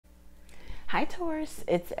Hi Taurus,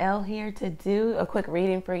 it's Elle here to do a quick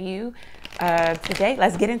reading for you today.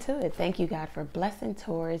 Let's get into it. Thank you, God, for blessing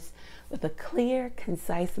Taurus with a clear,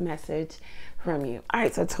 concise message from you. All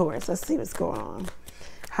right, so Taurus, let's see what's going on.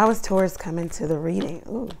 How is Taurus coming to the reading?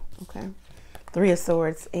 Ooh, okay. 3 of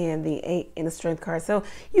Swords and the 8 in the Strength card. So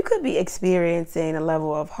you could be experiencing a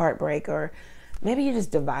level of heartbreak, or maybe you're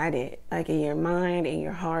just divided, like in your mind, in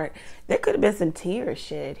your heart. There could have been some tears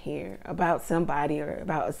shed here about somebody or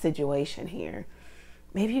about a situation here.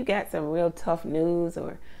 Maybe you got some real tough news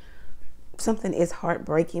or something is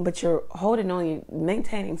heartbreaking, but you're holding on, you're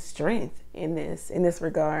maintaining strength in this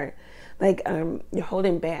regard. Like you're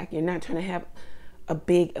holding back. You're not trying to have a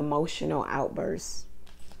big emotional outburst.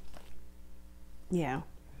 Yeah.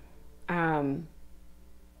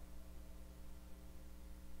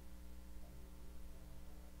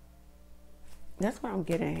 That's what I'm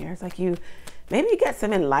getting here. It's like maybe you got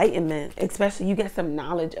some enlightenment, especially you get some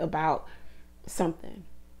knowledge about something,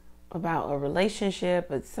 about a relationship,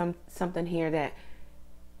 but something here that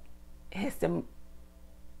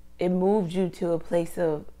it moved you to a place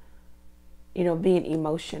of, being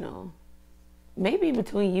emotional. Maybe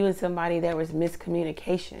between you and somebody there was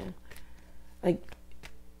miscommunication. Like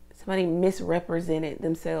somebody misrepresented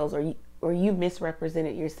themselves, or you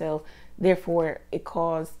misrepresented yourself. Therefore, it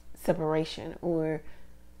caused separation or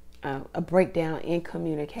a breakdown in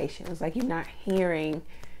communication. It's like you're not hearing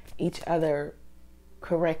each other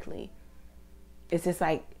correctly. It's just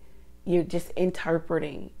like you're just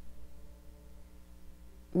interpreting,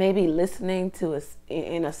 maybe listening to us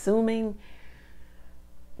and assuming,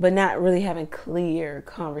 but not really having clear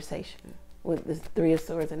conversation with the 3 of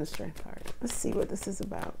Swords and the Strength card. Let's see what this is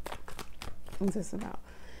about. What's this about?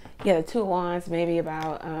 Yeah, the 2 of Wands, maybe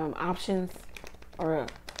about options or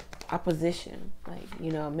opposition. Like,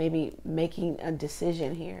 maybe making a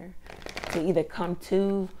decision here to either come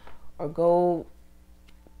to or go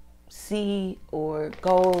see or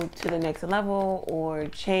go to the next level or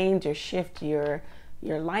change or shift your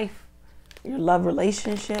life, your love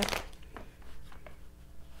relationship.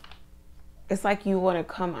 It's like you want to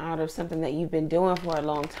come out of something that you've been doing for a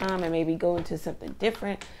long time and maybe go into something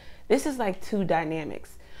different. This is like 2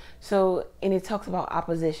 dynamics. So, and it talks about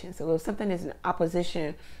opposition. So if something is in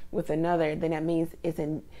opposition with another, then that means it's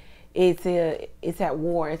at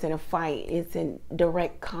war, it's in a fight, it's in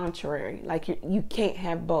direct contrary. Like you can't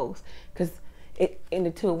have both, because in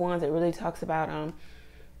the 2 of Wands, it really talks about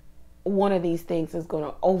one of these things is going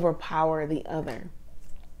to overpower the other.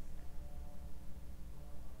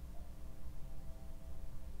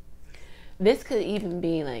 This could even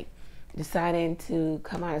be like deciding to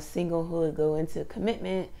come out of singlehood, go into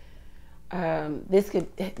commitment. This could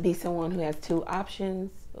be someone who has 2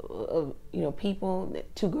 options of, people,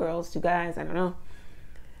 2 girls, 2 guys, I don't know.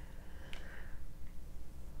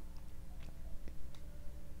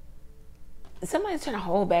 Somebody's trying to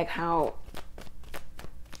hold back how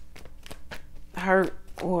hurt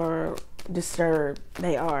or disturbed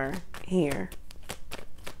they are here.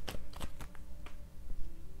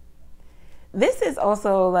 This is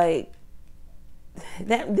also like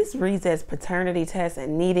that. This reads as paternity test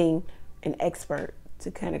and needing an expert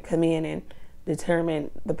to kind of come in and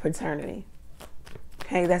determine the paternity.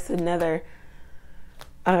 Okay, that's another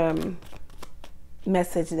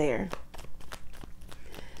message there.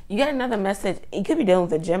 You got another message. You could be dealing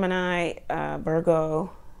with a Gemini,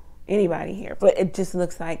 Virgo, anybody here, but it just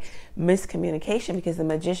looks like miscommunication, because the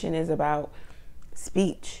Magician is about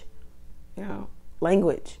speech,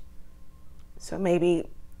 language. So maybe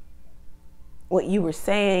what you were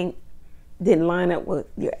saying didn't line up with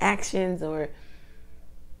your actions, or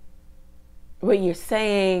what you're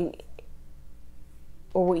saying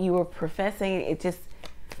or what you were professing. It just,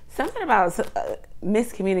 something about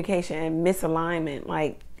miscommunication and misalignment.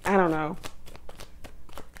 Like, I don't know.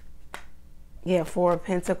 Yeah, 4 of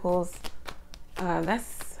Pentacles.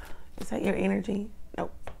 Is that your energy?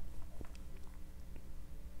 Nope.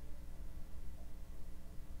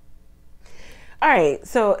 All right,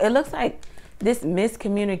 so it looks like this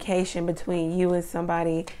miscommunication between you and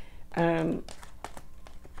somebody, it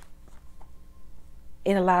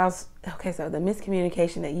allows, okay, so the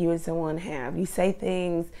miscommunication that you and someone have, you say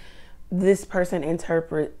things, this person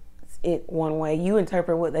interprets it one way, you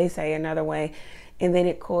interpret what they say another way, and then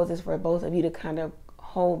it causes for both of you to kind of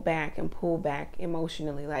hold back and pull back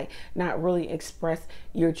emotionally, like not really express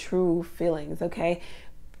your true feelings, okay?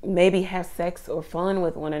 Maybe have sex or fun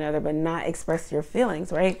with one another, but not express your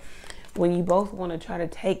feelings, right? When you both want to try to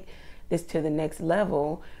take this to the next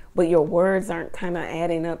level, but your words aren't kind of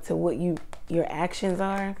adding up to what your actions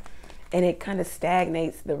are, and it kind of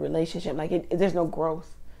stagnates the relationship. Like there's no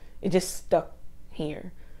growth. It just stuck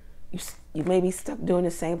here. you may be stuck doing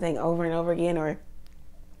the same thing over and over again, or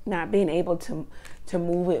not being able to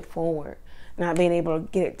move it forward, not being able to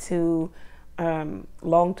get it to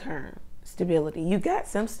long-term stability. You got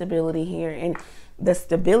some stability here, and the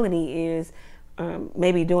stability is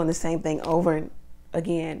maybe doing the same thing over and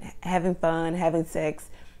again, having fun, having sex,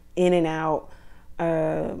 in and out,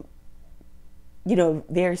 you know,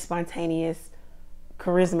 very spontaneous,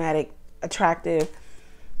 charismatic, attractive.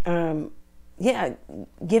 Yeah,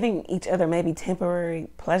 giving each other maybe temporary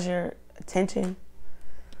pleasure, attention.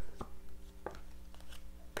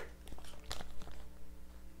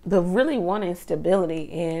 But really wanting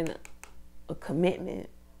stability and a commitment.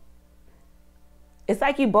 It's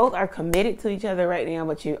like you both are committed to each other right now,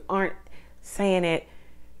 but you aren't saying it.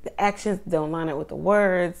 The actions don't line up with the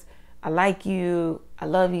words. I like you, I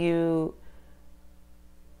love you,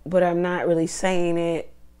 but I'm not really saying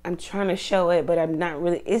it. I'm trying to show it, but I'm not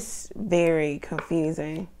really. It's very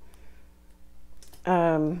confusing.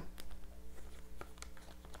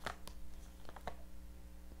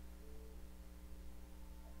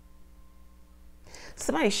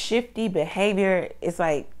 Somebody's shifty behavior is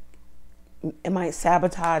like, it might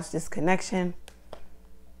sabotage this connection.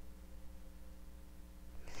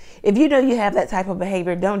 If you know you have that type of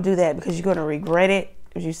behavior, don't do that, because you're going to regret it.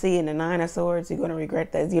 As you see in the Nine of Swords, you're going to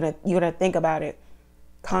regret that. You're going to think about it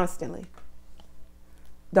constantly.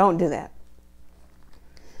 Don't do that.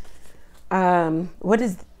 What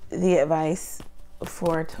is the advice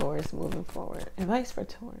for Taurus moving forward? Advice for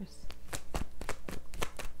Taurus.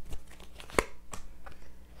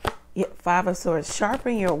 Yeah, Five of Swords.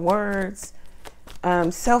 Sharpen your words.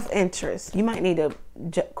 Self-interest. You might need to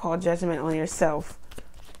call judgment on yourself.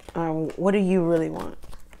 What do you really want?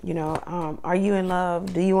 You know, are you in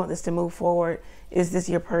love? Do you want this to move forward? Is this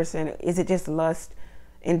your person? Is it just lust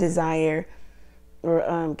and desire?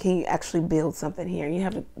 Or can you actually build something here?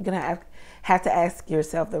 You're gonna have to ask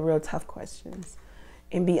yourself the real tough questions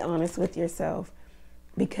and be honest with yourself.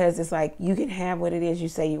 Because it's like, you can have what it is you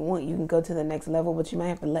say you want. You can go to the next level, but you might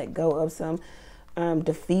have to let go of some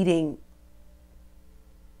defeating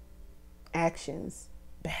actions,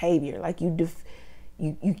 behavior. Like you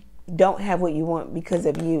don't have what you want because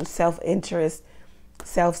of you. Self-interest,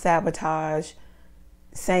 self-sabotage,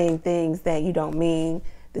 saying things that you don't mean,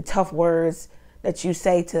 the tough words that you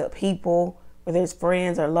say to people, whether it's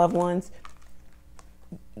friends or loved ones.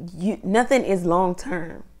 Nothing is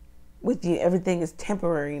long-term with you. Everything is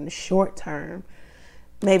temporary in the short term,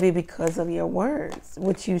 maybe because of your words,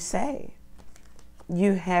 what you say.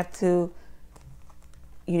 You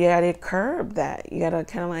gotta curb that. You gotta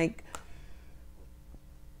kind of like,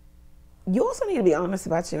 you also need to be honest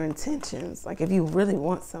about your intentions. Like, if you really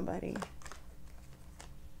want somebody,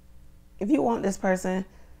 if you want this person,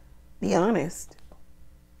 be honest.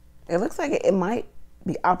 It looks like it might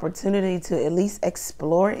be opportunity to at least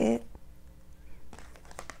explore it.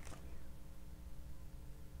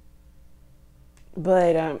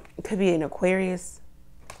 But it could be an Aquarius,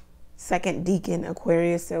 second decan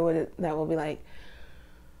Aquarius. So that will be like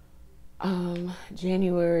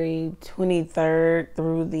January 23rd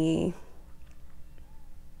through the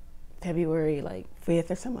February like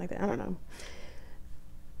 5th or something like that. I don't know.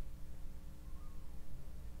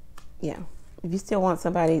 Yeah, if you still want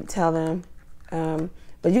somebody, tell them.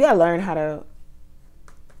 But you gotta learn how to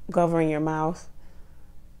govern your mouth.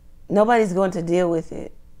 Nobody's going to deal with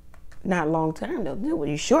it. Not long term, they'll deal with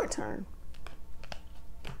you short term.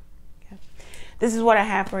 Okay. This is what I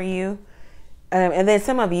have for you. And then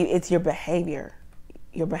some of you, it's your behavior.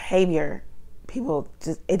 Your behavior,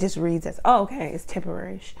 it just reads as, oh, okay, it's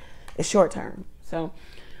temporary. It's short term. So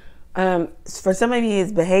for some of you,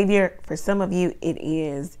 it's behavior. For some of you, it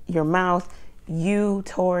is your mouth. You,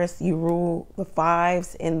 Taurus, you rule the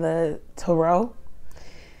fives in the Tarot.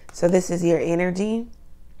 So this is your energy.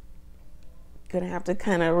 Gonna have to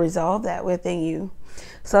kind of resolve that within you.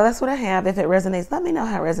 So that's what I have. If it resonates, let me know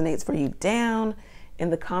how it resonates for you down in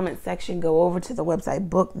the comment section. Go over to the website,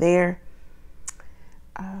 book there.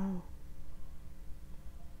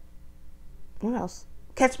 What else?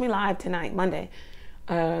 Catch me live tonight, Monday.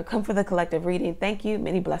 Come for the collective reading. Thank you.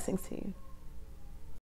 Many blessings to you.